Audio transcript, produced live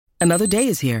Another day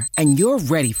is here, and you're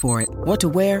ready for it. What to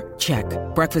wear? Check.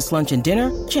 Breakfast, lunch, and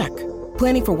dinner? Check.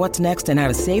 Planning for what's next and how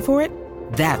to save for it?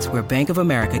 That's where Bank of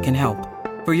America can help.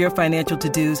 For your financial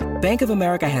to-dos, Bank of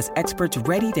America has experts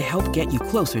ready to help get you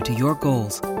closer to your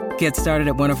goals. Get started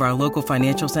at one of our local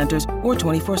financial centers or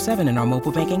 24/7 in our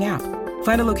mobile banking app.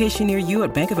 Find a location near you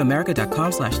at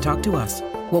bankofamerica.com/talktous.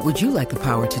 What would you like the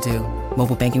power to do?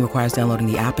 Mobile banking requires downloading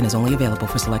the app and is only available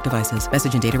for select devices.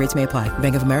 Message and data rates may apply.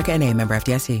 Bank of America N.A., member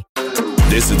FDIC.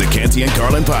 This is the Canty and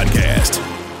Carlin podcast.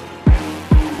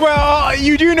 Well,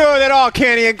 you do know that all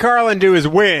Canty and Carlin do is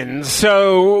win,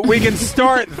 so we can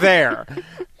start there.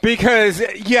 Because,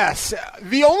 yes,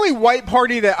 the only white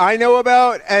party that I know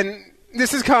about, and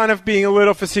this is kind of being a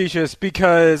little facetious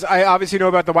because I obviously know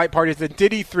about the white parties that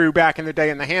Diddy threw back in the day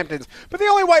in the Hamptons, but the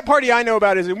only white party I know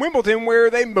about is in Wimbledon, where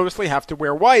they mostly have to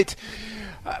wear white.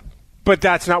 But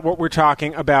that's not what we're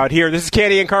talking about here. This is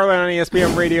Canty and Carlin on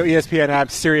ESPN Radio, ESPN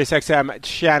app, Sirius XM,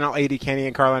 Channel 80. Canty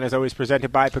and Carlin is always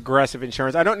presented by Progressive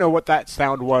Insurance. I don't know what that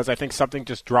sound was. I think something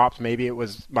just dropped. Maybe it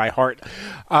was my heart.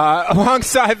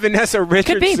 Alongside Vanessa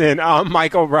Richardson, I'm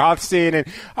Michael Rothstein. And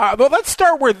but let's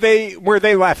start where they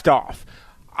left off.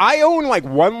 I own like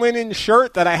one linen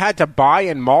shirt that I had to buy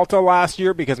in Malta last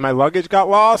year because my luggage got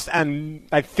lost, and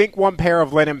I think one pair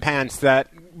of linen pants that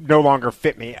no longer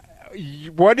fit me.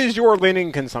 What is your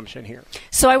linen consumption here?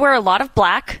 So I wear a lot of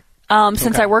black.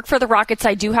 Since I work for the Rockets,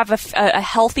 I do have a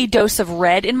healthy dose of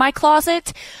red in my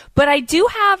closet. But I do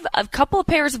have a couple of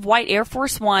pairs of white Air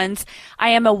Force Ones. I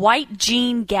am a white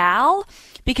jean gal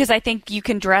because I think you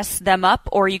can dress them up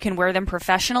or you can wear them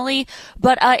professionally.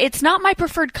 But it's not my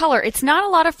preferred color. It's not a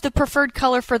lot of the preferred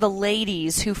color for the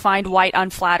ladies who find white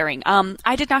unflattering.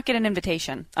 I did not get an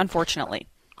invitation, unfortunately.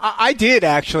 I did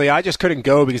actually. I just couldn't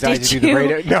go because I had to do the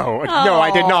radio. No, I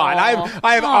did not.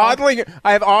 I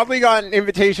have oddly gotten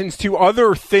invitations to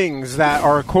other things that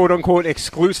are quote unquote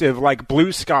exclusive, like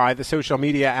Blue Sky, the social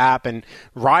media app, and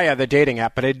Raya, the dating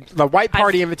app. But the white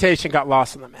party invitation got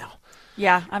lost in the mail.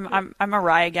 Yeah, I'm a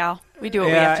Raya gal. We do what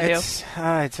we have to do.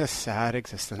 It's a sad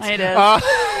existence. It is.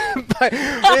 But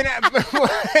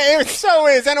it so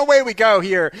is. And away we go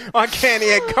here on Canty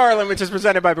and Carlin, which is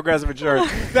presented by Progressive Insurance.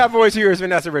 That voice here is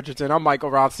Vanessa Richardson. I'm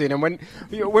Michael Rothstein. And when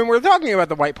we're talking about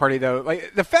the white party, though,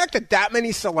 like the fact that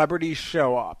many celebrities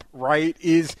show up, right,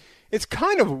 it's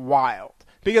kind of wild.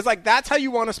 Because, like, that's how you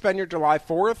want to spend your July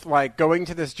 4th, like, going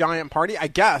to this giant party, I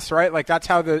guess, right? Like, that's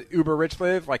how the uber rich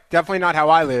live. Like, definitely not how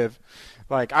I live.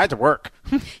 Like, I had to work.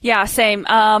 Yeah, same.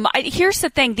 Here's the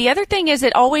thing. The other thing is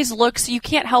it always looks, you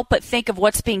can't help but think of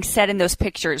what's being said in those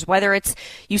pictures, whether it's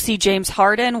you see James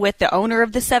Harden with the owner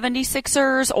of the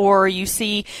 76ers or you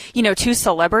see, two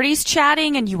celebrities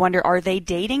chatting and you wonder, are they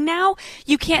dating now?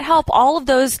 You can't help all of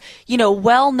those,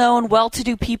 well-known,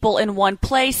 well-to-do people in one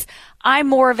place. I'm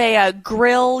more of a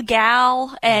grill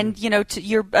gal, and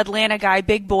your Atlanta guy,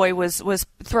 Big Boy, was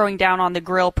throwing down on the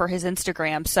grill per his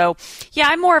Instagram. So, yeah,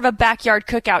 I'm more of a backyard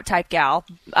cookout type gal.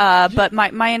 But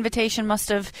my invitation must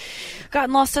have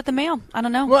gotten lost at the mail. I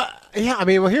don't know. Well, yeah, I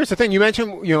mean, here's the thing. You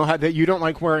mentioned, that you don't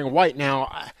like wearing white.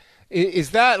 Now, is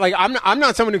that like I'm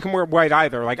not someone who can wear white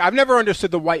either. Like I've never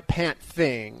understood the white pant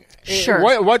thing. Sure.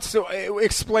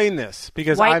 Explain this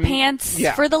because white pants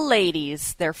for the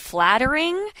ladies. They're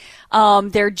flattering.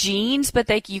 They're jeans,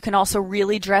 but you can also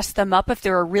really dress them up. If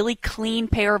they're a really clean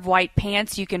pair of white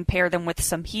pants, you can pair them with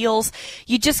some heels.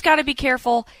 You just got to be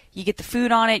careful. You get the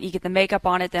food on it, you get the makeup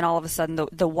on it, then all of a sudden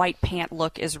the white pant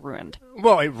look is ruined.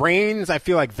 Well, it rains. I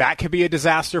feel like that could be a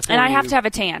disaster for you. And I have to have a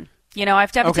tan. I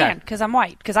have to have a tan because I'm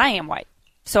white, because I am white.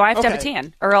 So I have to have a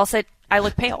tan, or else I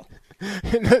look pale.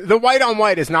 The white on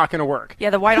white is not going to work.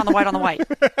 Yeah, the white on the white on the white.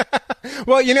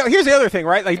 Well, here's the other thing,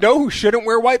 right? Like, know who shouldn't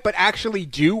wear white but actually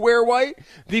do wear white?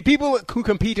 The people who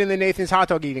compete in the Nathan's hot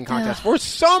dog eating contest. For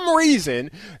some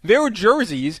reason, their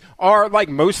jerseys are, like,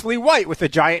 mostly white with the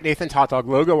giant Nathan's hot dog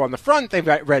logo on the front. They've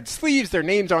got red sleeves, their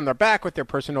names on their back with their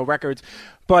personal records.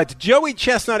 But Joey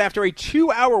Chestnut, after a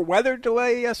 2-hour weather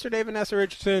delay yesterday, Vanessa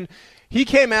Richardson, he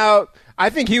came out. I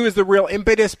think he was the real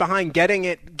impetus behind getting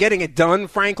it done,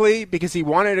 frankly, because he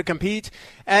wanted to compete.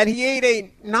 And he ate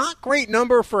a not great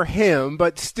number for him,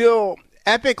 but still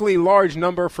epically large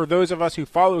number for those of us who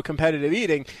follow competitive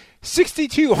eating.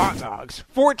 62 hot dogs,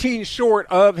 14 short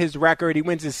of his record. He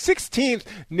wins his 16th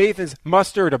Nathan's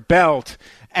Mustard Belt.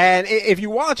 And if you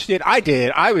watched it, I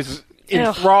did. I was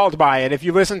enthralled by it. If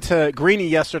you listened to Greeny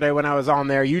yesterday when I was on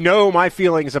there, you know my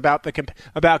feelings about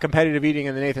about competitive eating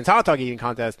in the Nathan's hot dog eating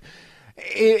contest.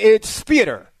 It's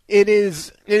theater. It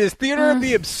is theater of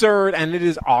the absurd, and it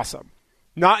is awesome.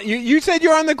 Not you said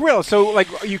you're on the grill, so like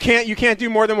you can't do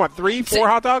more than what, 3-4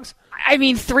 hot dogs? I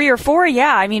mean, 3 or 4,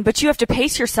 yeah. I mean, but you have to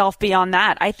pace yourself beyond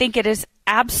that. I think it is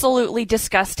absolutely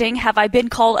disgusting. Have I been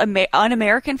called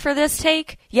un-American for this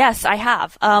take? Yes, I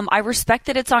have. I respect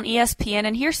that it's on ESPN,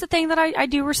 and here's the thing that I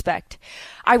do respect.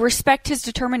 I respect his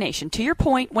determination. To your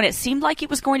point, when it seemed like it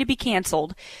was going to be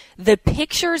canceled, the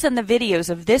pictures and the videos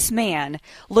of this man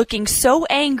looking so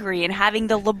angry and having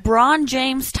the LeBron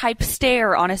James type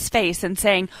stare on his face and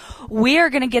saying, we are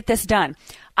going to get this done.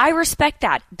 I respect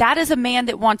that. That is a man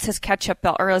that wants his ketchup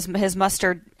belt or his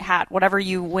mustard hat, whatever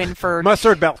you win for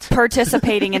mustard belt,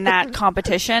 participating in that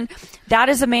competition. That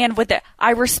is a man with it.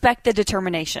 I respect the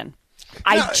determination.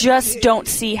 I just don't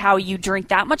see how you drink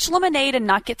that much lemonade and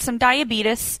not get some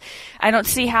diabetes. I don't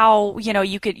see how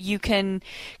you can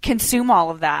consume all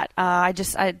of that.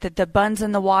 The buns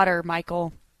in the water,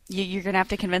 Michael. You're gonna have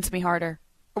to convince me harder.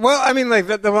 Well, I mean, like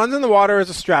the buns in the water is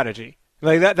a strategy.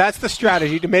 Like that's the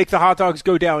strategy to make the hot dogs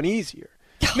go down easier.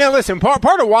 Now, listen, part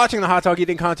of watching the hot dog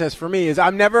eating contest for me is I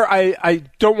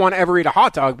don't want to ever eat a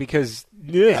hot dog because,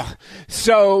 ugh.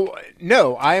 So,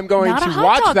 no, I am going Not to a hot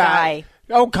watch dog that. Guy.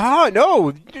 Oh, God,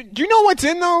 no. Do you know what's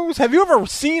in those? Have you ever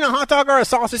seen a hot dog or a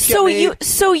sausage get made?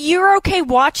 So you're okay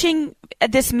watching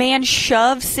this man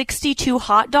shove 62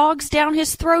 hot dogs down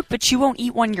his throat, but you won't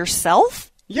eat one yourself?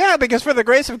 Yeah, because for the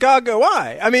grace of God go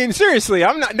I. I mean, seriously,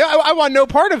 I want no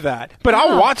part of that. But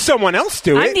I'll watch someone else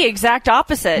do it. I'm the exact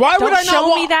opposite. Why Don't would I not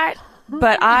show me that,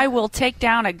 but I will take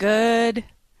down a good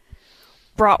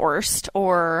bratwurst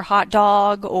or hot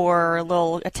dog or a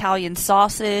little Italian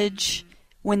sausage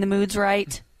when the mood's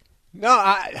right. No,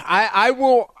 I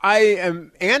will. I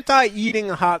am anti-eating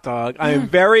a hot dog. I am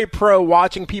very pro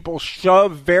watching people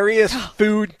shove various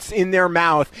foods in their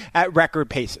mouth at record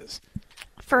paces.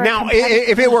 Now,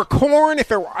 if it were corn, if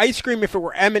it were ice cream, if it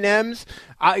were M&Ms,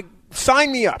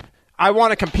 sign me up. I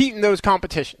want to compete in those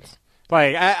competitions.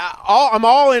 Like I'm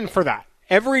all in for that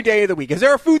every day of the week. Is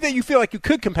there a food that you feel like you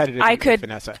could competitively eat,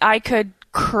 Vanessa? I could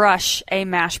crush a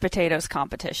mashed potatoes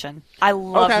competition. I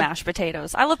love mashed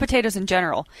potatoes. I love potatoes in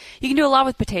general. You can do a lot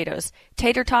with potatoes.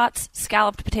 Tater tots,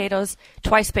 scalloped potatoes,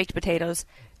 twice-baked potatoes,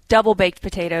 double-baked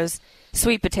potatoes,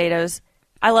 sweet potatoes.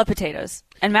 I love potatoes.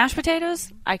 And mashed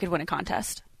potatoes, I could win a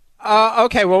contest.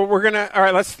 Okay, well, all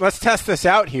right, let's test this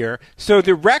out here. So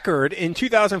the record in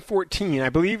 2014, I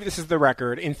believe this is the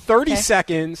record, in 30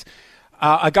 seconds,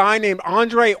 a guy named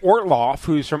Andrei Ortloff,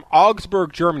 who's from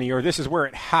Augsburg, Germany, or this is where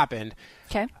it happened,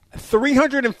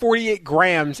 348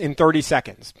 grams in 30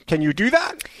 seconds. Can you do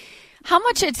that? How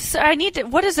much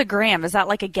what is a gram? Is that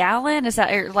like a gallon? Is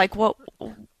that like what?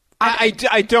 I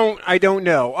don't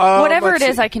know. Whatever it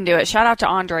is, I can do it. Shout out to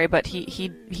Andre, but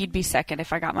he'd be second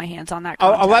if I got my hands on that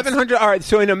contest. 1,100. All right,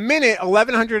 so in a minute,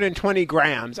 1,120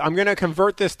 grams. I'm going to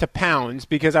convert this to pounds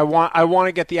because I want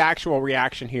to get the actual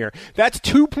reaction here. That's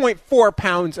 2.4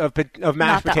 pounds of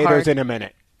mashed potatoes in a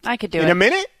minute. I could do it in a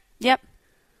minute. Yep.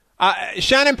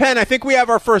 Shannon Penn, I think we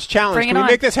have our first challenge. Can we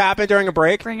make this happen during a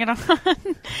break? Bring it on.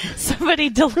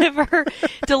 Somebody deliver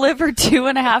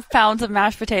 2.5 pounds of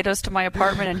mashed potatoes to my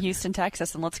apartment in Houston,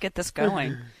 Texas, and let's get this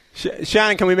going.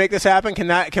 Shannon, can we make this happen?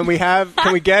 Can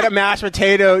we get a mashed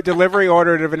potato delivery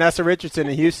order to Vanessa Richardson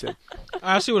in Houston?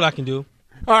 I'll see what I can do.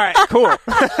 All right, cool.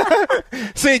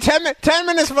 See, 10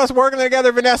 minutes of us working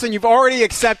together, Vanessa, and you've already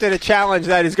accepted a challenge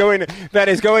that is going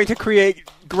to create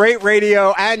great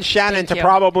radio and Shannon to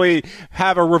probably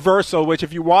have a reversal, which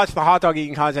if you watch the hot dog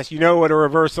eating contest, you know what a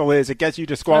reversal is. It gets you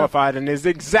disqualified and is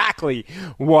exactly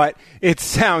what it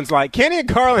sounds like. Candy and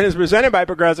Carlin is presented by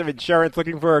Progressive Insurance.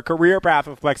 Looking for a career path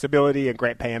with flexibility and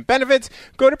great pay and benefits?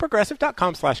 Go to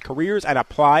progressive.com/careers and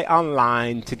apply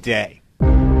online today.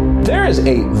 There is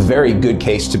a very good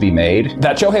case to be made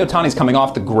that Shohei Ohtani is coming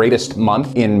off the greatest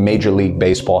month in Major League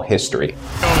Baseball history.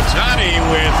 Ohtani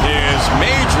with his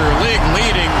Major League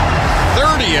leading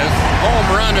 30th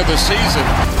home run of the season.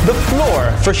 The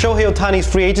floor for Shohei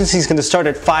Ohtani's free agency is going to start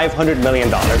at $500 million.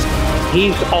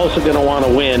 He's also going to want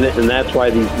to win, and that's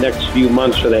why these next few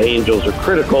months for the Angels are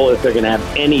critical if they're going to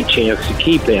have any chance to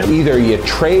keep him. Either you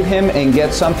trade him and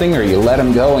get something, or you let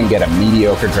him go and get a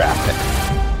mediocre draft pick.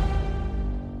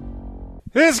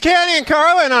 This is Candy and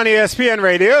Carlin on ESPN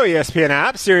Radio, ESPN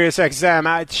app, Sirius XM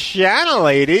at Channel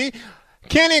 80.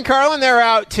 Candy and Carlin, they're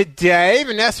out today.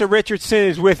 Vanessa Richardson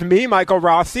is with me, Michael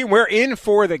Rossi. We're in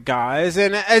for the guys.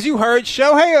 And as you heard,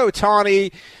 Shohei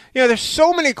Ohtani, there's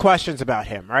so many questions about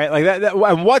him, right? Like that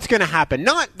and what's going to happen.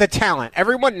 Not the talent.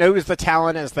 Everyone knows the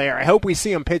talent is there. I hope we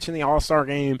see him pitch in the All-Star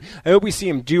game. I hope we see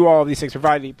him do all of these things,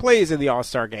 provided he plays in the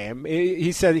All-Star game.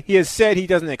 He has said he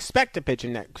doesn't expect to pitch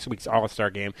in next week's All-Star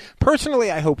game.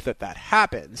 Personally, I hope that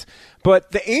happens.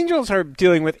 But the Angels are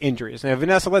dealing with injuries. Now,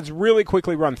 Vanessa, let's really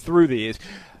quickly run through these.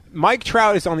 Mike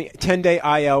Trout is on the 10-day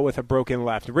IL with a broken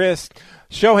left wrist.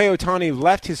 Shohei Ohtani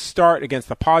left his start against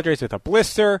the Padres with a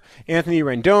blister. Anthony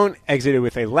Rendon exited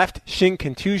with a left shin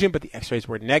contusion, but the x-rays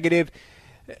were negative.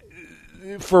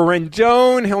 For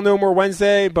Rendon, he'll know more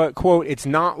Wednesday, but, quote, it's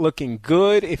not looking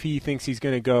good if he thinks he's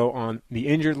going to go on the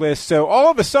injured list. So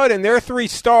all of a sudden, their 3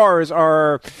 stars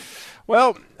are,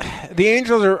 well, the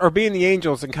Angels are being the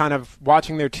Angels and kind of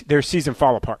watching their season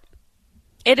fall apart.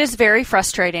 It is very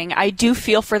frustrating. I do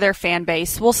feel for their fan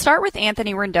base. We'll start with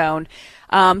Anthony Rendon,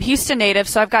 Houston native,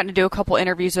 so I've gotten to do a couple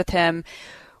interviews with him.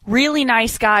 Really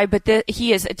nice guy, but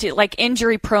he is, like,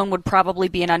 injury prone would probably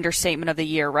be an understatement of the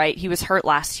year, right? He was hurt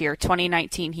last year.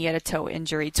 2019, he had a toe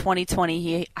injury. 2020,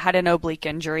 he had an oblique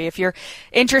injury. If you're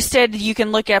interested, you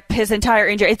can look up his entire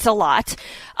injury. It's a lot.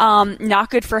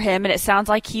 Not good for him, and it sounds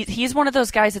like he's one of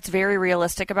those guys that's very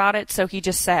realistic about it, so he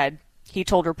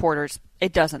told reporters,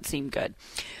 it doesn't seem good.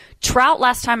 Trout,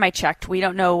 last time I checked, we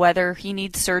don't know whether he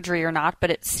needs surgery or not,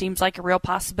 but it seems like a real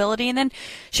possibility. And then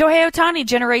Shohei Ohtani,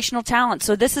 generational talent.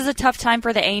 So this is a tough time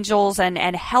for the Angels, and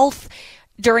health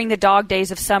during the dog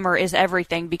days of summer is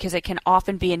everything, because it can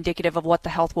often be indicative of what the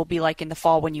health will be like in the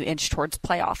fall when you inch towards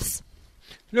playoffs.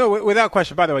 No, without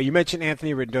question. By the way, you mentioned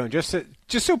Anthony Rendon,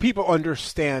 just so people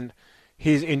understand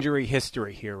his injury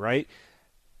history here, right?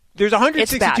 There are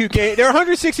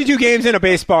 162 games in a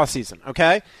baseball season,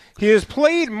 okay? He has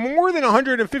played more than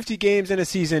 150 games in a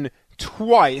season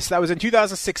twice. That was in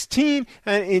 2016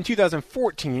 and in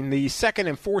 2014, the second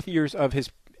and fourth years of his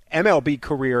MLB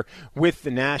career with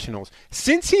the Nationals.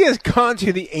 Since he has gone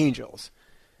to the Angels,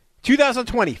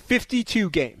 2020, 52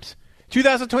 games.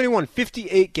 2021,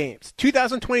 58 games.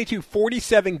 2022,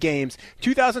 47 games.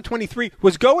 2023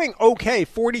 was going okay,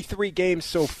 43 games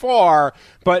so far,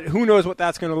 but who knows what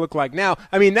that's going to look like now.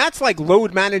 I mean, that's like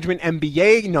load management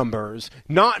NBA numbers,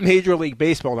 not Major League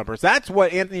Baseball numbers. That's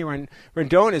what Anthony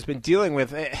Rendon has been dealing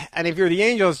with. And if you're the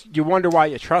Angels, you wonder why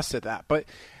you trusted that. But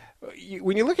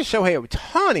when you look at Shohei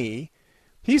Ohtani,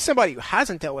 he's somebody who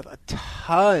hasn't dealt with a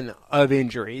ton of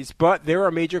injuries, but there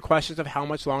are major questions of how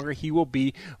much longer he will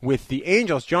be with the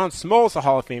Angels. John Smoltz, the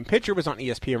Hall of Fame pitcher, was on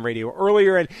ESPN Radio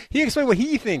earlier, and he explained what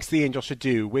he thinks the Angels should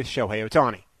do with Shohei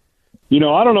Ohtani. You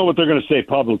know, I don't know what they're going to say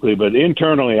publicly, but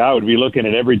internally I would be looking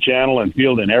at every channel and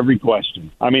fielding every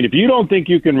question. I mean, if you don't think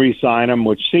you can re-sign him,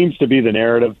 which seems to be the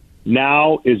narrative,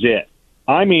 now is it.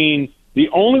 I mean, the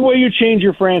only way you change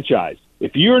your franchise,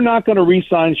 if you're not going to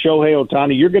re-sign Shohei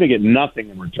Ohtani, you're going to get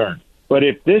nothing in return. But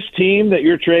if this team that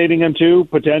you're trading him to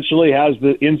potentially has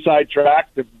the inside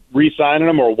track to re-signing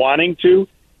him or wanting to,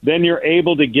 then you're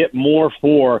able to get more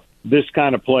for this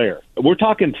kind of player. We're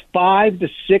talking 5 to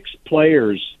 6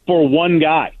 players for one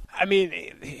guy. I mean,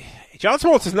 John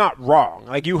Smoltz is not wrong.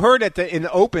 Like you heard in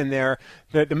the open there,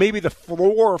 that maybe the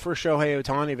floor for Shohei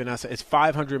Ohtani, Vanessa, is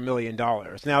 $500 million.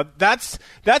 Now, that's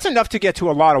enough to get to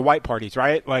a lot of white parties,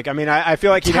 right? Like, I mean, I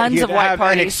feel like he'd have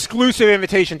an exclusive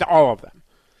invitation to all of them.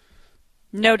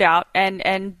 No doubt,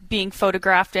 and being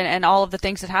photographed and all of the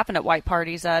things that happen at white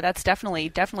parties, that's definitely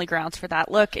grounds for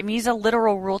that. Look, I mean, he's a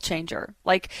literal rule changer.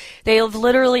 Like, they have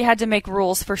literally had to make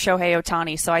rules for Shohei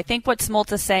Ohtani. So I think what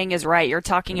Smoltz is saying is right. You're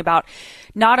talking about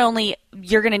not only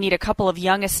you're going to need a couple of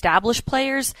young established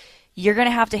players, you're going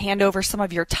to have to hand over some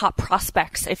of your top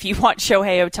prospects if you want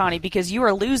Shohei Ohtani, because you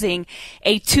are losing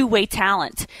a two-way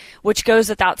talent, which goes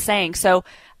without saying. So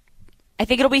I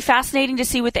think it'll be fascinating to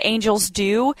see what the Angels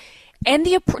do. And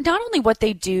not only what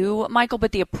they do, Michael,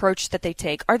 but the approach that they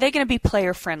take. Are they going to be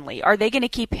player-friendly? Are they going to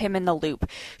keep him in the loop?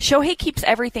 Shohei keeps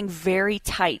everything very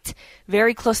tight,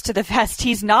 very close to the vest.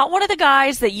 He's not one of the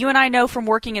guys that you and I know from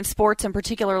working in sports and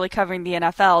particularly covering the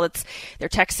NFL. They're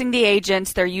texting the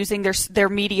agents. They're using their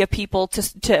media people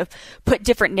to put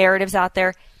different narratives out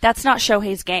there. That's not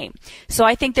Shohei's game. So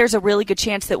I think there's a really good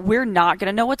chance that we're not going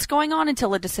to know what's going on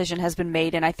until a decision has been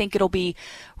made, and I think it'll be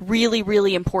really,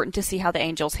 really important to see how the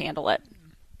Angels handle it.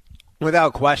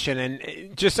 Without question,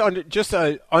 and just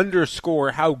to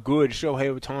underscore how good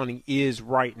Shohei Ohtani is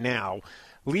right now,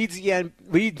 I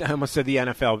almost said the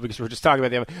NFL because we're just talking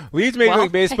about the NFL. Leads Major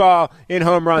League Baseball in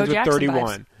home runs with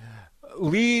 31.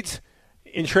 Leads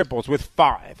in triples with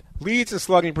 5. Leads in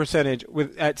slugging percentage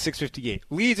at 658.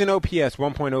 Leads in OPS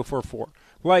 1.044.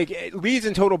 Like, leads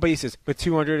in total bases with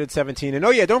 217.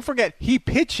 And, don't forget, he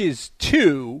pitches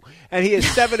 2, and he is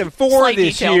 7-4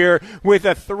 this year with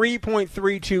a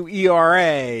 3.32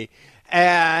 ERA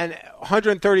and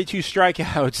 132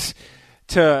 strikeouts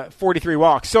to 43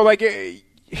 walks. So, like,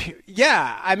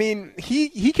 yeah, I mean,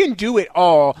 he can do it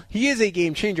all. He is a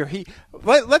game changer.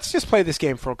 Let's just play this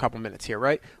game for a couple minutes here,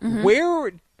 right?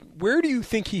 Mm-hmm. Where do you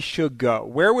think he should go?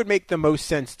 Where would make the most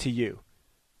sense to you?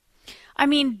 I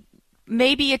mean,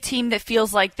 maybe a team that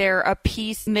feels like they're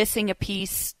missing a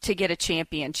piece to get a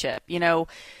championship.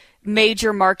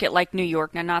 Major market like New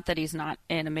York. Now, not that he's not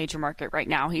in a major market right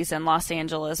now. He's in Los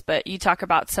Angeles, but you talk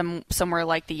about somewhere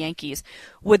like the Yankees.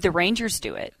 Would the Rangers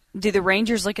do it? Do the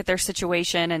Rangers look at their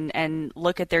situation and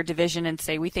look at their division and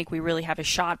say, we think we really have a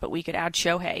shot, but we could add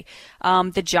Shohei?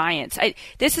 The Giants.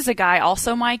 This is a guy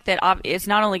also, Mike, that is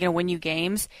not only going to win you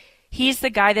games, he's the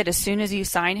guy that as soon as you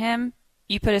sign him,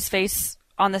 you put his face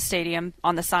on the stadium,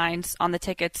 on the signs, on the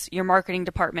tickets. Your marketing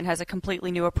department has a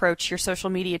completely new approach. Your social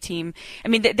media team. I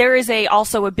mean, there is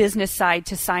also a business side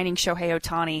to signing Shohei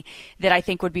Ohtani that I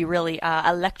think would be really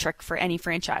electric for any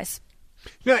franchise.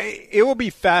 No, it will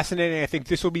be fascinating. I think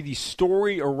this will be the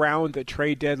story around the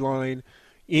trade deadline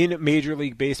in Major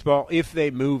League Baseball if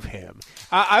they move him.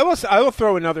 I will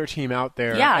throw another team out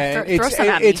there. Yeah, throw some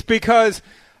at me. It's because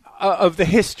of the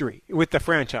history with the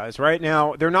franchise. Right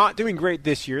now, they're not doing great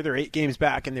this year. They're 8 games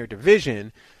back in their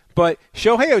division. But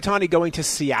Shohei Ohtani going to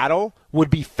Seattle would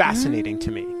be fascinating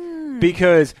to me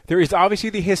because there is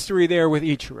obviously the history there with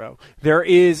Ichiro. There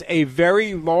is a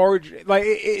very large,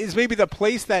 it's maybe the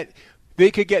place that they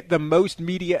could get the most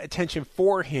media attention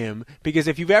for him, because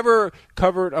if you've ever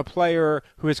covered a player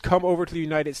who has come over to the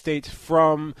United States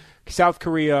from South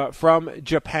Korea, from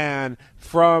Japan,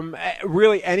 from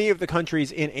really any of the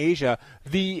countries in Asia,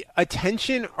 the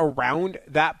attention around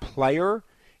that player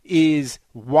is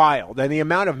wild, and the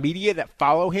amount of media that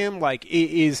follow him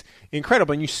is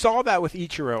incredible. And you saw that with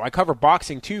Ichiro. I cover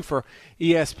boxing too for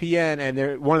ESPN, and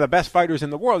they're one of the best fighters in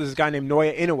the world is a guy named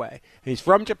Naoya Inoue, and he's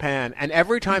from Japan. And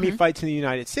every time he fights in the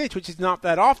United States, which is not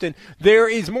that often, there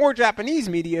is more Japanese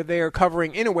media there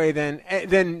covering Inoue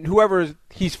than whoever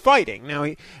he's fighting. Now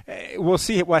we'll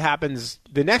see what happens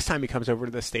the next time he comes over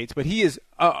to the States, but he is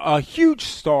a huge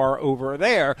star over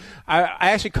there. I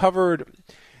actually covered.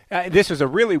 This was a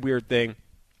really weird thing.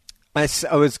 I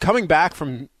was coming back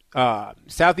from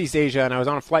Southeast Asia, and I was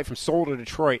on a flight from Seoul to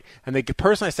Detroit, and the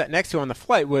person I sat next to on the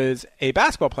flight was a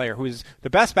basketball player who is the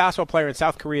best basketball player in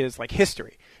South Korea's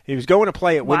history. He was going to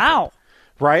play at Winthrop. Wow.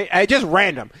 Right? Just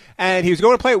random. And he was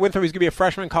going to play at Winthrop. He was going to be a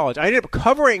freshman in college. I ended up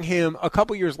covering him a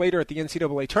couple years later at the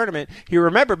NCAA tournament. He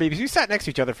remembered me because we sat next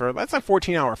to each other for, that's a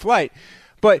 14-hour flight.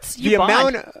 But the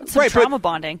amount of trauma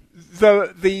bonding.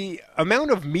 The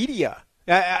amount of media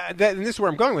and this is where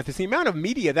I'm going with this. The amount of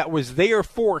media that was there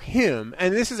for him,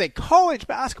 and this is a college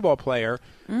basketball player,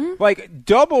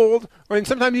 doubled or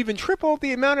sometimes even tripled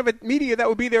the amount of media that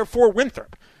would be there for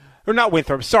Winthrop. Or not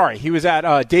Winthrop, sorry. He was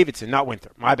at Davidson, not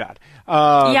Winthrop. My bad.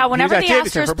 Whenever the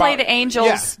Astros play the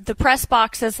Angels, the press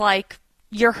box is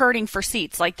you're hurting for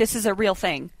seats. This is a real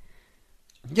thing.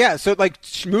 Yeah, so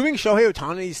moving Shohei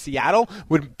Ohtani to Seattle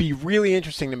would be really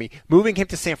interesting to me. Moving him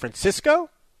to San Francisco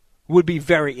would be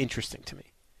very interesting to me.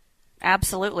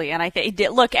 Absolutely. And I think,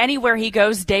 look, anywhere he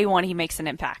goes, day one, he makes an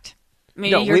impact. I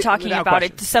mean, you're talking about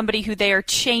question. It to somebody who they are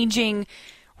changing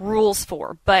rules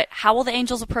for. But how will the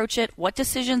Angels approach it? What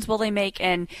decisions will they make?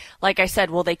 And like I said,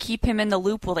 will they keep him in the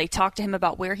loop? Will they talk to him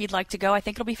about where he'd like to go? I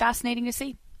think it'll be fascinating to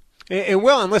see. And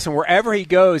listen, wherever he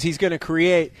goes, he's going to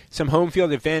create some home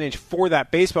field advantage for that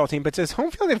baseball team. But does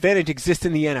home field advantage exist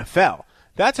in the NFL?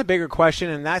 That's a bigger question,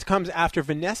 and that comes after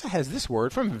Vanessa has this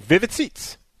word from Vivid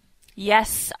Seats.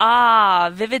 Yes,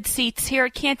 Vivid Seats here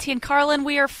at Canty and Carlin.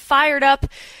 We are fired up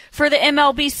for the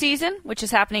MLB season, which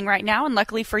is happening right now. And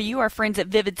luckily for you, our friends at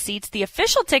Vivid Seats, the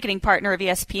official ticketing partner of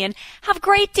ESPN, have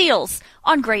great deals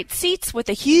on great seats with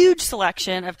a huge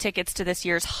selection of tickets to this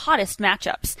year's hottest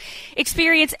matchups.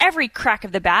 Experience every crack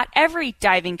of the bat, every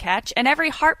diving catch, and every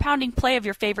heart-pounding play of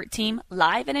your favorite team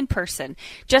live and in person.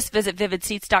 Just visit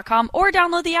vividseats.com or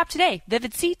download the app today.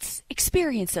 Vivid Seats,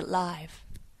 experience it live.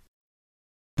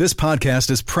 This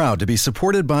podcast is proud to be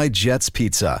supported by Jets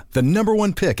Pizza, the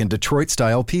 #1 pick in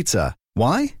Detroit-style pizza.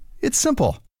 Why? It's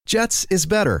simple. Jets is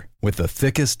better. With the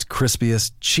thickest,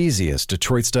 crispiest, cheesiest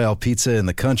Detroit-style pizza in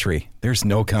the country, there's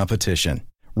no competition.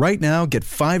 Right now, get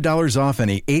 $5 off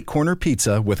any 8-corner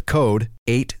pizza with code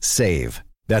 8SAVE.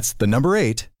 That's the number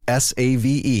 8,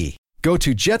 S-A-V-E. Go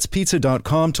to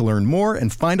jetspizza.com to learn more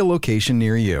and find a location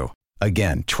near you.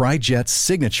 Again, try Jet's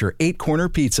signature 8-corner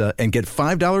pizza and get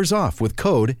 $5 off with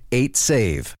code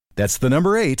 8SAVE. That's the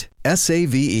number 8,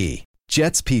 S-A-V-E.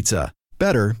 Jet's Pizza.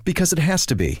 Better because it has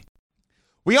to be.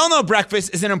 We all know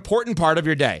breakfast is an important part of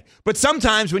your day. But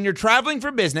sometimes when you're traveling for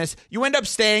business, you end up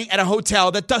staying at a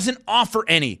hotel that doesn't offer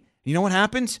any. You know what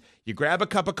happens? You grab a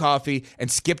cup of coffee and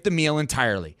skip the meal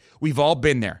entirely. We've all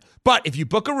been there. But if you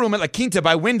book a room at La Quinta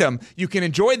by Wyndham, you can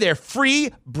enjoy their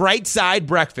free Bright Side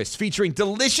breakfast featuring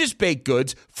delicious baked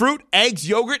goods, fruit, eggs,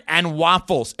 yogurt, and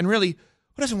waffles. And really,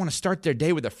 Who doesn't want to start their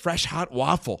day with a fresh, hot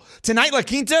waffle? Tonight, La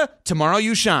Quinta, tomorrow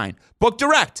you shine. Book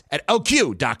direct at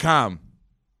lq.com.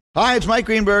 Hi, it's Mike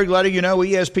Greenberg letting you know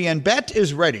ESPN Bet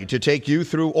is ready to take you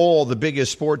through all the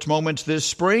biggest sports moments this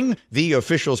spring. The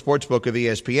official sportsbook of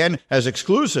ESPN has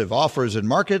exclusive offers and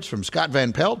markets from Scott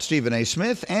Van Pelt, Stephen A.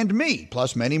 Smith, and me,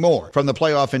 plus many more. From the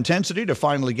playoff intensity to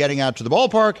finally getting out to the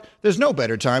ballpark, there's no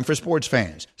better time for sports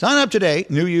fans. Sign up today.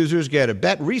 New users get a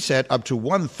bet reset up to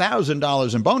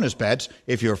 $1,000 in bonus bets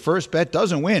if your first bet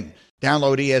doesn't win.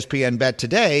 Download ESPN Bet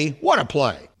today. What a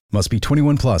play. Must be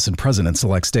 21 plus and present in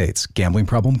select states. Gambling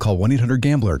problem? Call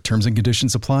 1-800-GAMBLER. Terms and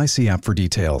conditions apply. See app for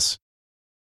details.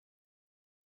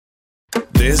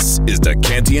 This is the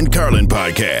Canty and Carlin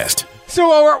podcast.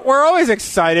 So we're always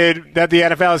excited that the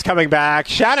NFL is coming back.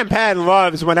 Shannon Penn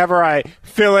loves whenever I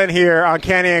fill in here on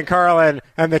Canty and Carlin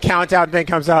and the countdown thing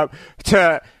comes up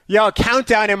to yell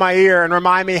countdown in my ear and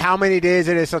remind me how many days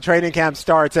it is till training camp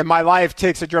starts. And my life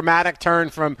takes a dramatic turn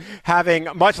from having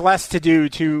much less to do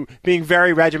to being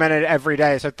very regimented every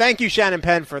day. So thank you, Shannon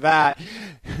Penn, for that.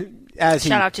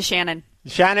 Shout out to Shannon.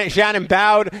 Shannon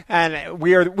bowed, and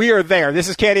we are there. This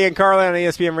is Canty and Carlin on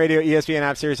ESPN Radio, ESPN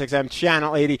app, Sirius XM,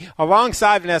 Channel 80.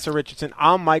 Alongside Vanessa Richardson,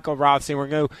 I'm Michael Rothstein. We're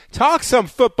going to talk some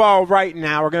football right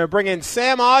now. We're going to bring in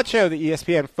Sam Acho, the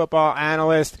ESPN football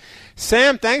analyst.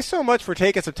 Sam, thanks so much for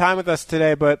taking some time with us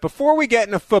today. But before we get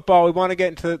into football, we want to get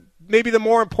into maybe the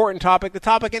more important topic, the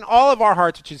topic in all of our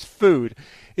hearts, which is food.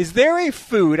 Is there a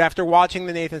food, after watching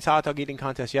the Nathan's Hot Dog Eating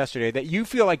Contest yesterday, that you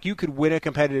feel like you could win a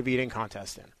competitive eating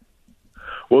contest in?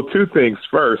 Well, two things.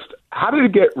 First, how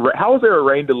was there a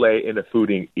rain delay in a food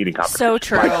eating competition? So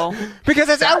true. Because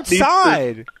it's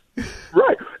outside.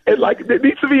 Right. And, it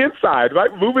needs to be inside. Right?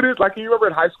 Moving it, you remember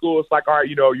in high school, it's like, all right,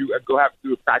 you go have to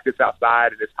do a practice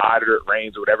outside and it's hot or it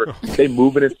rains or whatever. They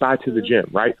move it inside to the gym,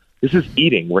 right? This is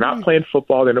eating. We're not playing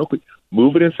football. They're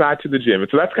move it inside to the gym.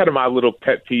 And so that's kind of my little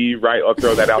pet peeve, right? I'll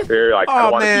throw that out there. I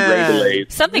don't want to see rain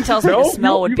delays. Something tells me the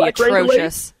smell would be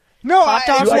atrocious. No, hot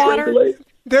dog water.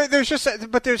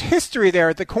 There's history there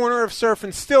at the corner of Surf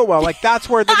and Stillwell. That's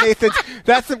where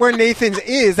that's where Nathan's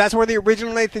is. That's where the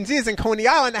original Nathan's is in Coney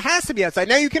Island. It has to be outside.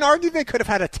 Now you can argue they could have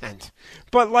had a tent,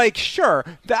 but sure,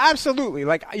 absolutely.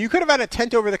 You could have had a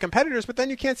tent over the competitors, but then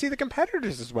you can't see the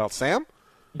competitors as well, Sam.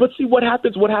 But see, what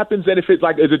happens then if it's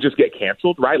does it just get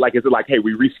canceled, right? Is it hey,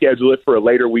 we reschedule it for a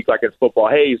later week like in football?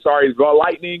 Hey, sorry, it's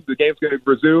lightning. The game's going to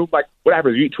resume. What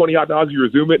happens? You eat 20 hot dogs, you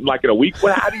resume it in a week?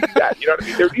 How do you do that? You know what I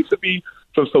mean? There needs to be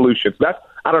some solutions.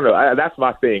 I don't know. That's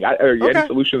my thing. Okay. Any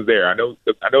solutions there? I know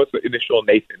it's the initial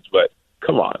Nathan's, but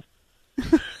come on.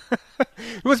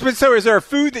 So is there a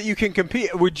food that you can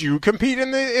compete? Would you compete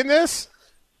in this?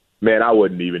 Man, I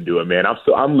wouldn't even do it, man.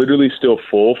 I'm literally still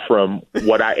full from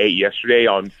what I ate yesterday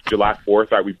on July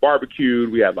 4th. Right, we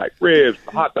barbecued, we had ribs,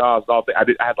 hot dogs, all things.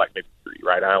 I had maybe 3,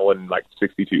 right? I wasn't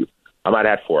 62. I might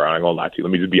have had 4. I'm not gonna lie to you.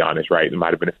 Let me just be honest, right? There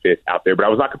might have been a 5th out there, but I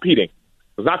was not competing.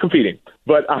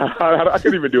 But I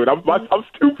couldn't even do it. I'm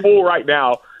too full right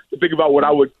now to think about what I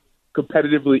would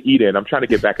competitively eat in. I'm trying to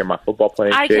get back in my football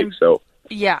playing shape.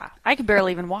 Yeah, I could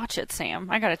barely even watch it, Sam.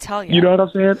 I got to tell you. You know what I'm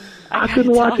saying? I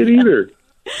couldn't watch it either.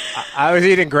 I was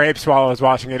eating grapes while I was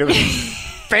watching it. It was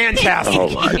fantastic.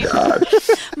 Oh my gosh!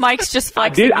 Mike's just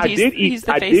flexing. He's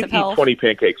the face of health. 20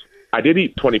 pancakes. I did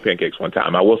eat 20 pancakes one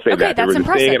time. I will say that there was a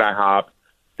thing at IHOP.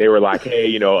 They were like,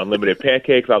 "Hey, unlimited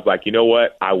pancakes." I was like, "You know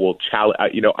what? I will challenge.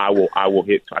 I will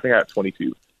hit. I think I got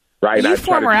 22. Right? You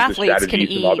former athletes can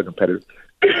eat. All the competitors.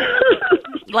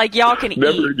 Y'all can eat.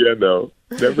 Never again, though.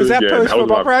 Never was that again. post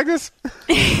football practice?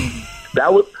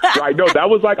 That was right. No, that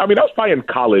was that was probably in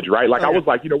college, right? I was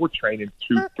we're training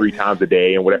 2-3 times a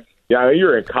day and whatever. Yeah,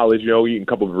 you're in college, eating a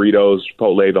couple of burritos,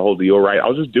 Chipotle, the whole deal, right? I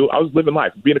was living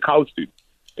life, being a college student.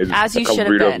 As you should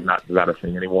have been. Not a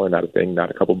thing anymore. Not a thing.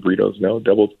 Not a couple of burritos. No,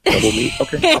 double meat.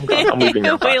 Okay, I'm leaving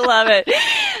now. We love it.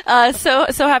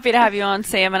 So happy to have you on,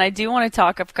 Sam. And I do want to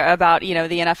talk about the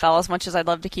NFL as much as I'd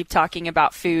love to keep talking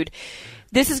about food.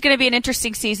 This is going to be an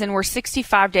interesting season. We're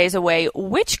 65 days away.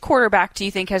 Which quarterback do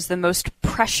you think has the most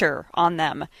pressure on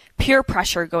them, peer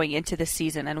pressure going into this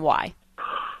season, and why?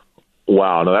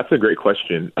 Wow, no, that's a great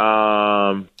question.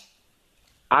 I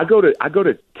go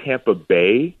to Tampa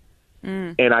Bay,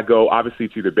 and I go obviously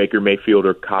to either Baker Mayfield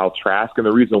or Kyle Trask. And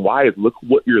the reason why is look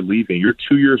what you're leaving. You're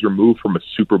 2 years removed from a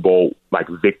Super Bowl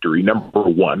victory, number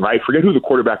one, right? Forget who the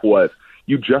quarterback was.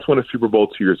 You just won a Super Bowl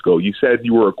 2 years ago. You said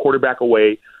you were a quarterback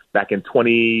away back in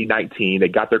 2019. They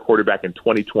got their quarterback in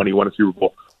 2020, won a Super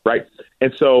Bowl, right?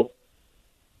 And so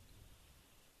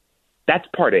that's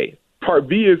part A. Part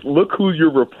B is look who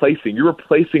you're replacing. You're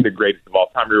replacing the greatest of all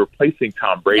time. You're replacing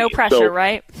Tom Brady. No pressure,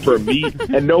 right? For me,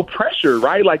 and no pressure,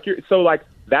 right?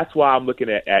 that's why I'm looking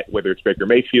at whether it's Baker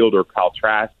Mayfield or Kyle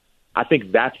Trask. I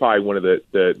think that's probably one of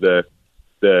the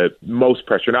most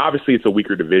pressure. Now, obviously, it's a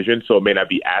weaker division, so it may not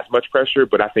be as much pressure.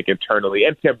 But I think internally,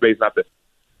 and Tampa Bay is not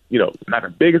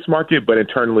the biggest market, but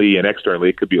internally and externally,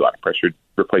 it could be a lot of pressure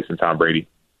replacing Tom Brady.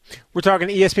 We're talking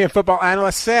to ESPN football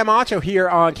analyst Sam Acho here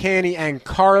on Canty and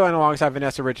Carlin alongside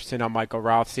Vanessa Richardson on Michael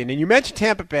Rothstein. And you mentioned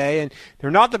Tampa Bay, and they're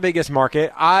not the biggest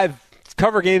market. I've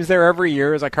covered games there every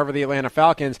year as I cover the Atlanta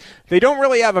Falcons. They don't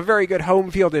really have a very good home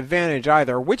field advantage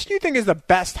either. Which do you think is the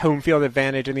best home field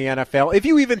advantage in the NFL, if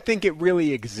you even think it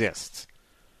really exists?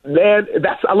 Man,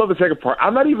 I love the second part.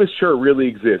 I'm not even sure it really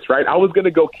exists, right? I was going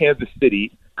to go Kansas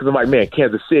City because I'm like, man,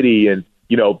 Kansas City and,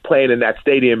 playing in that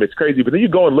stadium, it's crazy. But then you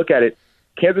go and look at it.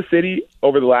 Kansas City,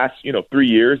 over the last 3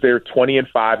 years, they're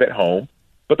 20-5 at home,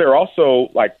 but they're also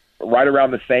like right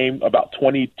around the same, about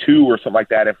 22 or something like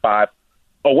that, and 5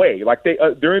 away. Like they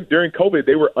during COVID,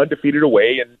 they were undefeated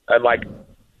away and like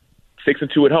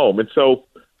 6-2 at home. And so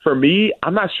for me,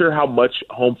 I'm not sure how much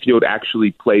home field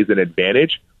actually plays an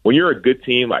advantage. When you're a good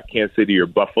team like Kansas City or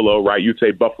Buffalo, right? You'd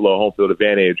say Buffalo home field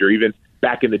advantage, or even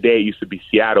back in the day, it used to be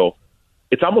Seattle.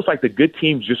 It's almost like the good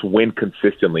teams just win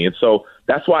consistently. And so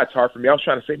that's why it's hard for me. I was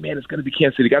trying to say, man, it's going to be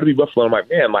Kansas City. Got to be Buffalo. I'm like,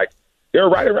 man, like they're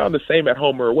right around the same at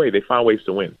home or away. They find ways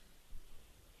to win.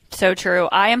 So true.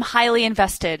 I am highly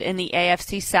invested in the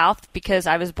AFC South because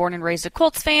I was born and raised a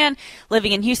Colts fan.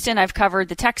 Living in Houston, I've covered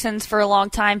the Texans for a long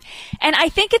time. And I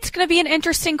think it's going to be an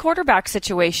interesting quarterback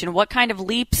situation. What kind of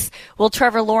leaps will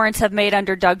Trevor Lawrence have made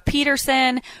under Doug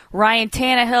Peterson? Ryan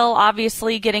Tannehill,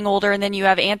 obviously getting older. And then you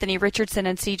have Anthony Richardson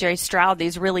and C.J. Stroud,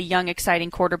 these really young,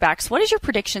 exciting quarterbacks. What is your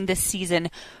prediction this season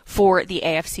for the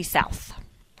AFC South?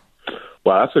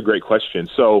 Wow, that's a great question.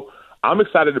 So I'm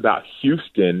excited about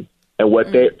Houston and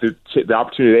what the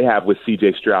opportunity they have with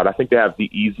C.J. Stroud. I think they have the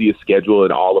easiest schedule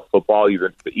in all of football,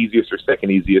 either the easiest or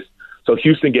second easiest. So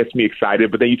Houston gets me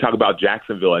excited. But then you talk about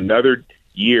Jacksonville, another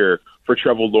year for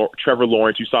Trevor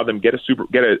Lawrence. You saw them get a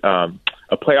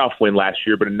playoff win last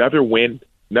year, but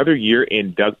another year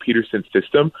in Doug Peterson's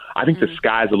system. I think the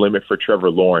sky's the limit for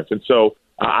Trevor Lawrence. And so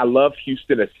I love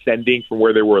Houston ascending from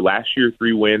where they were last year,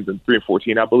 3 wins and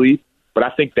 3-14, I believe. But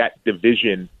I think that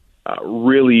division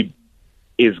really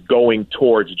is going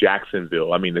towards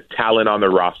Jacksonville. I mean, the talent on the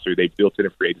roster, they built it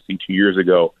in free agency 2 years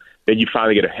ago. Then you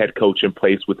finally get a head coach in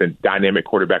place with a dynamic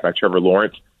quarterback like Trevor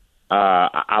Lawrence.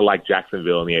 I like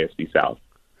Jacksonville in the AFC South.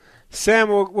 Sam,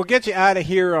 we'll get you out of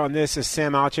here on this as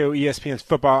Sam Acho, ESPN's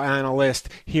football analyst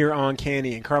here on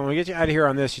Canty and Carlin. We'll get you out of here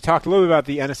on this. You talked a little bit about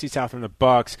the NFC South and the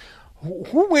Bucs.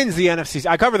 Who wins the NFC?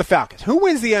 I cover the Falcons. Who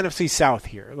wins the NFC South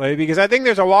here? Like, because I think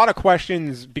there's a lot of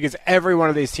questions because every one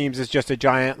of these teams is just a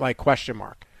giant question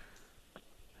mark.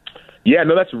 Yeah,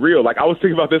 no, that's real. Like I was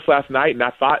thinking about this last night, and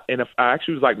I thought, and I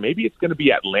actually was like, maybe it's going to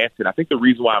be Atlanta. And I think the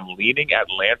reason why I'm leaning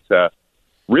Atlanta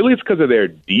really is because of their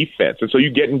defense. And so you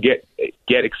get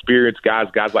experienced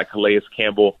guys like Calais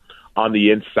Campbell on the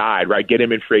inside, right? Get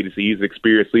him in free agency. He's an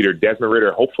experienced leader. Desmond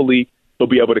Ridder, hopefully, he'll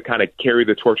be able to kind of carry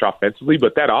the torch offensively.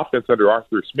 But that offense under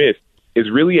Arthur Smith is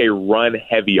really a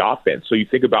run-heavy offense. So you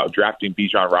think about drafting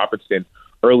Bijan Robinson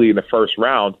early in the first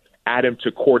round, add him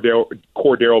to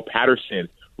Cordero Patterson,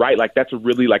 right? Like that's a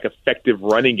really effective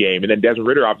running game. And then Desmond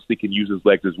Ridder obviously can use his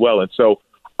legs as well. And so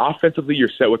offensively, you're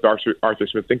set with Arthur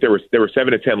Smith. I think there were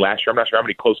 7-10 last year. I'm not sure how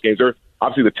many close games there were.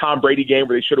 Obviously, the Tom Brady game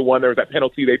where they should have won. There was that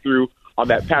penalty they threw on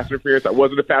that pass interference. That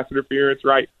wasn't a pass interference,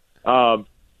 right?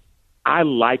 I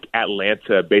like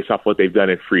Atlanta based off what they've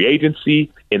done in free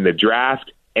agency, in the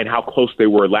draft, and how close they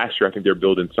were last year. I think they're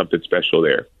building something special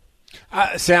there.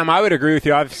 Sam, I would agree with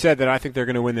you. I've said that I think they're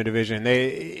going to win the division.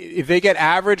 If they get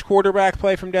average quarterback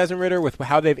play from Desmond Ridder with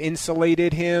how they've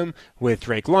insulated him with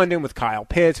Drake London, with Kyle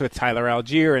Pitts, with Tyler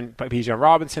Algier, and Bijan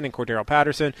Robinson, and Cordero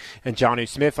Patterson, and Jonnu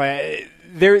Smith,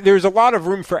 there's a lot of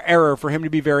room for error for him to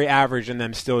be very average and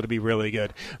them still to be really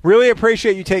good. Really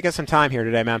appreciate you taking some time here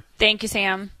today, man. Thank you,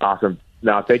 Sam. Awesome.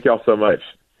 No, thank y'all so much.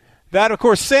 That, of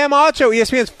course, Sam Acho,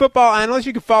 ESPN's football analyst.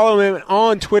 You can follow him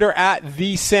on Twitter at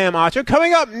 @TheSamAcho.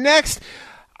 Coming up next,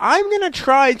 I'm going to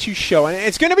try to show, and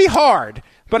it's going to be hard,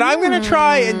 but I'm going to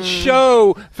try and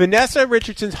show Vanessa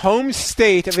Richardson's home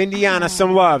state of Indiana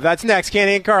some love. That's next.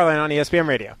 Canty and Carlin on ESPN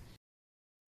Radio.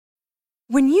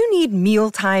 When you need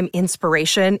mealtime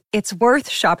inspiration, it's worth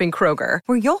shopping Kroger,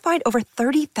 where you'll find over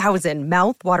 30,000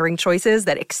 mouth-watering choices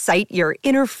that excite your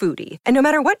inner foodie. And no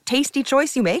matter what tasty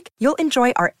choice you make, you'll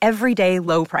enjoy our everyday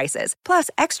low prices, plus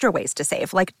extra ways to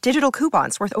save, like digital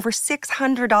coupons worth over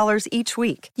 $600 each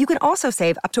week. You can also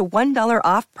save up to $1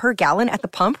 off per gallon at the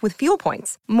pump with fuel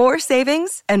points. More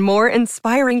savings and more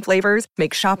inspiring flavors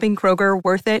make shopping Kroger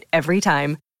worth it every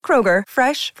time. Kroger,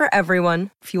 fresh for everyone.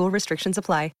 Fuel restrictions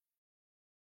apply.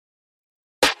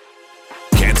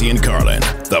 Canty and Carlin,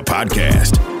 the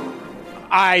podcast.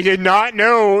 I did not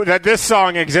know that this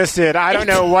song existed. I don't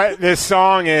know what this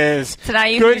song is. So now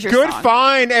you good song.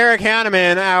 Find, Eric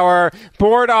Hanneman, our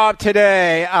board op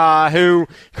today, who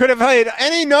could have played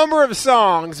any number of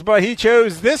songs, but he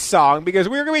chose this song because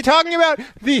we're going to be talking about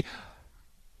the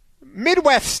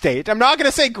Midwest state. I'm not going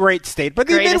to say great state, but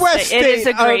the Midwest state. It is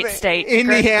a great state.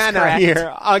 Indiana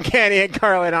here on Canty and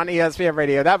Carlin on ESPN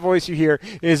Radio. That voice you hear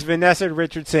is Vanessa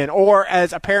Richardson, or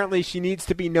as apparently she needs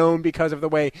to be known because of the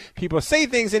way people say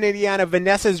things in Indiana,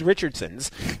 Vanessa's Richardsons.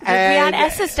 We add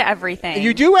S's to everything.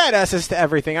 You do add S's to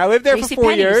everything. I lived there for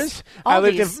 4 years. I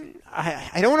lived in.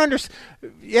 I don't understand.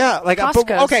 Yeah, like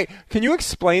okay. Can you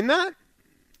explain that?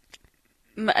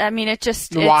 I mean, it flows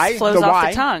The off why?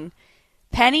 the tongue.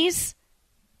 Pennies,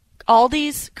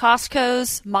 Aldi's,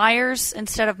 Costco's, Myers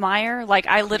instead of Meyer. Like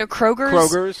I lit a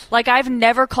Kroger's. Like I've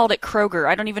never called it Kroger.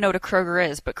 I don't even know what a Kroger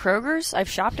is, but Kroger's. I've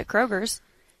shopped at Kroger's.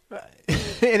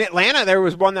 In Atlanta, there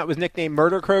was one that was nicknamed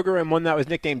Murder Kroger and one that was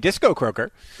nicknamed Disco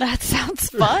Kroger. That sounds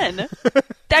fun.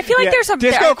 I feel like there's some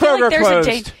Disco Kroger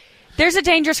closed. There's a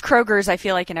dangerous Kroger's. I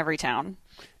feel like in every town.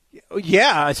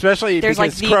 Yeah, especially there's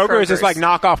because like Kroger's is like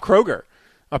knockoff Kroger,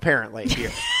 apparently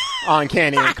here. On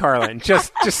Canty and Carlin.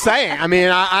 Just saying. I mean,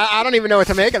 I don't even know what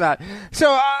to make of that.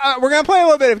 So we're going to play a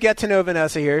little bit of Get to Know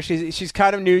Vanessa here. She's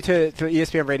kind of new to the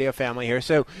ESPN radio family here.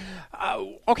 So,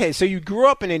 okay, so you grew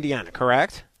up in Indiana,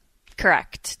 correct?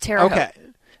 Correct. Terre Haute. Okay.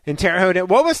 In Terre Haute.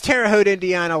 What was Terre Haute,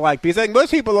 Indiana like? Because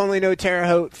most people only know Terre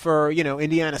Haute for,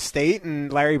 Indiana State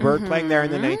and Larry Bird playing there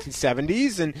in the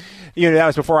 1970s. And, that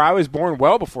was before I was born,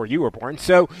 well before you were born.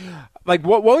 So, like,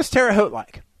 what was Terre Haute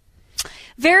like?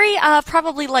 Very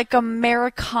probably like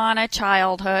Americana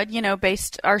childhood,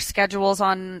 based our schedules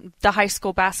on the high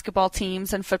school basketball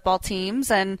teams and football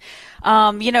teams. And,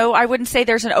 I wouldn't say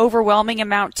there's an overwhelming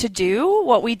amount to do.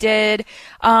 What we did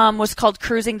was called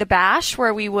Cruising the Bash,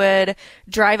 where we would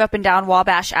drive up and down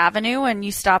Wabash Avenue, and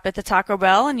you stop at the Taco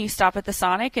Bell and you stop at the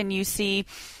Sonic and you see,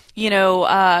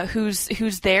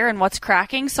 who's there and what's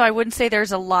cracking. So I wouldn't say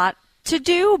there's a lot to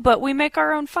do, but we make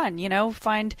our own fun,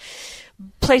 find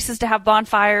places to have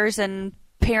bonfires and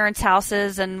parents'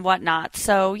 houses and whatnot.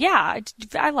 So, yeah,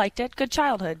 I liked it. Good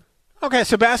childhood. Okay,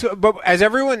 so but as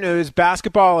everyone knows,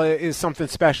 basketball is something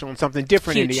special and something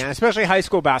different in Indiana, especially high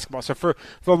school basketball. So for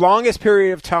the longest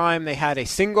period of time, they had a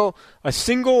single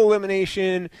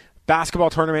elimination basketball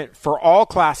tournament for all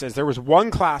classes. There was one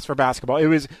class for basketball. It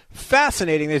was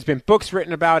fascinating. There's been books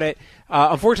written about it.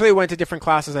 Unfortunately, it went to different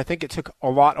classes. I think it took a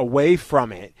lot away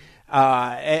from it.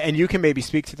 And you can maybe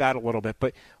speak to that a little bit,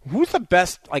 but who's the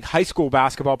best high school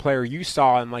basketball player you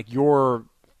saw in your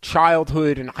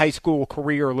childhood and high school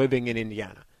career living in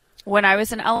Indiana? When I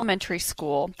was in elementary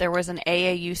school, there was an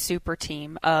AAU super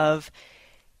team of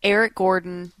Eric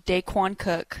Gordon, Daquan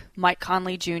Cook, Mike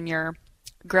Conley Jr.,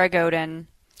 Greg Oden.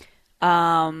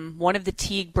 One of the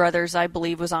Teague brothers, I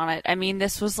believe, was on it. I mean,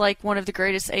 this was one of the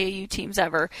greatest AAU teams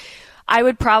ever. I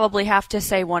would probably have to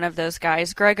say one of those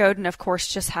guys. Greg Oden, of course,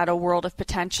 just had a world of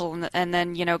potential and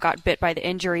then, got bit by the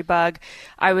injury bug.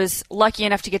 I was lucky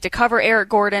enough to get to cover Eric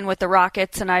Gordon with the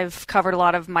Rockets, and I've covered a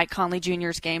lot of Mike Conley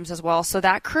Jr.'s games as well. So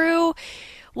that crew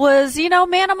was,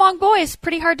 man among boys,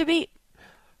 pretty hard to beat.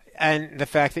 And the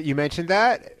fact that you mentioned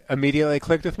that immediately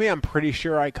clicked with me. I'm pretty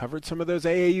sure I covered some of those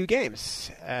AAU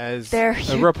games as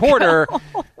a reporter,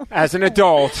 as an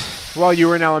adult, while you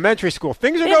were in elementary school.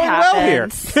 Things are going well here.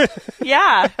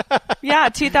 Yeah,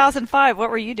 2005. What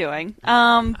were you doing? But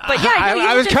yeah,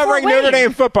 I was covering Notre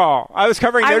Dame football. I was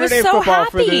covering Notre Dame football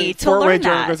for the Fort Wayne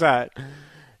Journal-Gazette.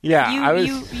 Yeah,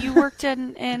 you worked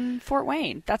in Fort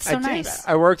Wayne. That's so nice.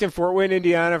 I worked in Fort Wayne,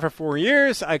 Indiana for 4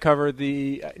 years. I covered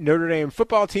the Notre Dame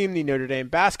football team, the Notre Dame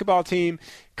basketball team,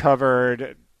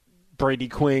 covered Brady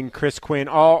Quinn, Chris Quinn,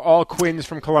 all Quinns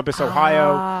from Columbus,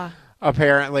 Ohio,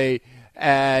 apparently.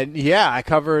 And, yeah, I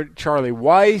covered Charlie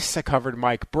Weiss. I covered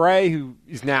Mike Bray, who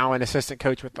is now an assistant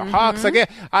coach with the Hawks.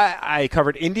 I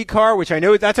covered IndyCar, which I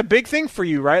know that's a big thing for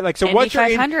you, right? So Indy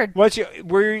 500.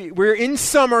 We're in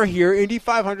summer here. Indy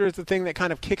 500 is the thing that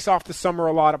kind of kicks off the summer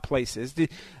a lot of places.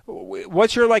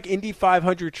 What's your Indy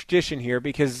 500 tradition here?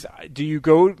 Because do you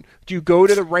go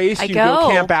to the race? Do you go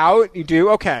camp out? You do?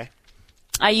 Okay.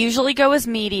 I usually go as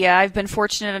media. I've been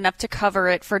fortunate enough to cover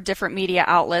it for different media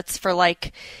outlets for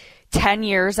 10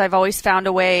 years, I've always found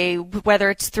a way, whether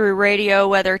it's through radio,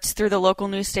 whether it's through the local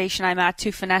news station I'm at,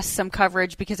 to finesse some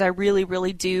coverage because I really,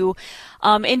 really do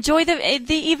enjoy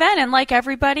the event. And like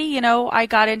everybody, I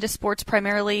got into sports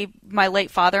primarily. My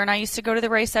late father and I used to go to the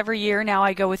race every year. Now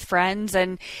I go with friends,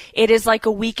 and it is like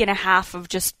a week and a half of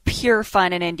just pure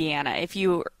fun in Indiana. If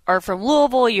you are from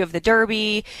Louisville, you have the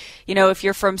Derby. If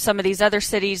you're from some of these other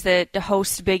cities that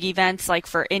host big events, like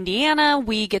for Indiana,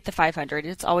 we get the 500.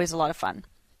 It's always a lot of fun.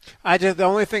 The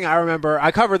only thing I remember,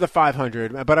 I covered the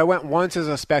 500, but I went once as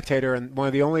a spectator, and one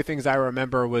of the only things I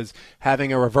remember was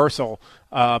having a reversal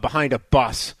behind a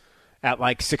bus at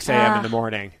like 6 a.m. in the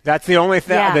morning. That's the only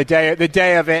thing, the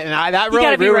day of it, and that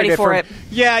really ruined it for me.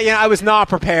 Yeah, I was not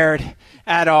prepared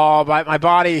at all. My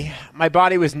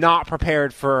body was not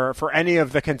prepared for any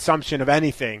of the consumption of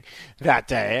anything that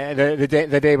day,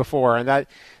 the day before, and that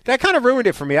kind of ruined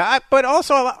it for me. But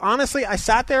also, honestly, I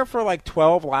sat there for like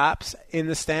 12 laps in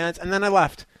the stands, and then I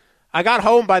left. I got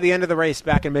home by the end of the race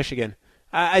back in Michigan.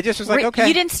 I just was like, okay.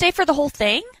 You didn't stay for the whole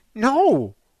thing?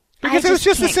 No. Because it was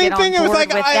just the same thing. It was like,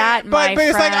 but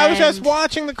it's like I was just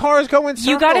watching the cars go in circles.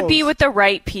 You got to be with the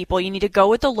right people. You need to go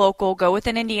with the local, go with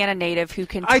an Indiana native who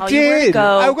can tell you where to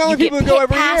go. I went with people who go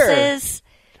every year.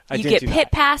 You get pit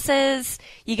passes.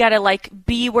 You got to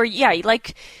be where,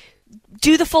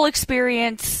 do the full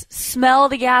experience, smell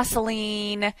the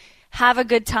gasoline, have a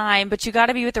good time, but you got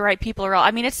to be with the right people.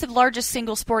 It's the largest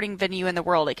single sporting venue in the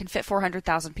world. It can fit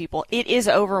 400,000 people. It is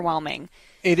overwhelming.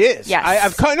 It is. Yes.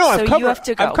 I've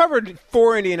covered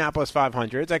 4 Indianapolis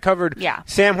 500s. I covered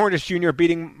Sam Hornish Jr.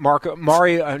 beating Marco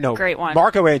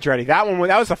Andretti.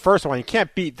 That was the first one. You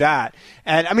can't beat that.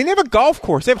 And they have a golf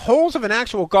course. They have holes of an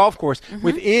actual golf course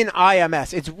within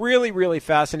IMS. It's really, really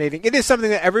fascinating. It is something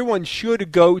that everyone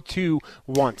should go to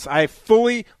once. I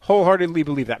fully, wholeheartedly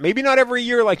believe that. Maybe not every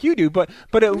year like you do, but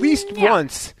at least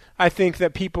once. I think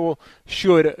that people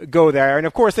should go there. And,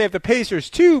 of course, they have the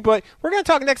Pacers, too, but we're going to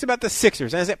talk next about the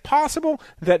Sixers. And is it possible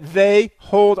that they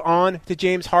hold on to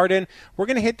James Harden? We're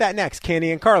going to hit that next. Canty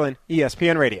and Carlin,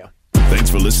 ESPN Radio. Thanks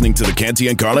for listening to the Canty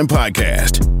and Carlin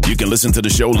podcast. You can listen to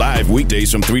the show live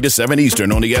weekdays from 3 to 7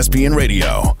 Eastern on ESPN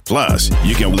Radio. Plus,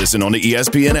 you can listen on the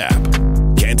ESPN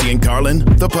app. Canty and Carlin,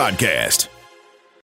 the podcast.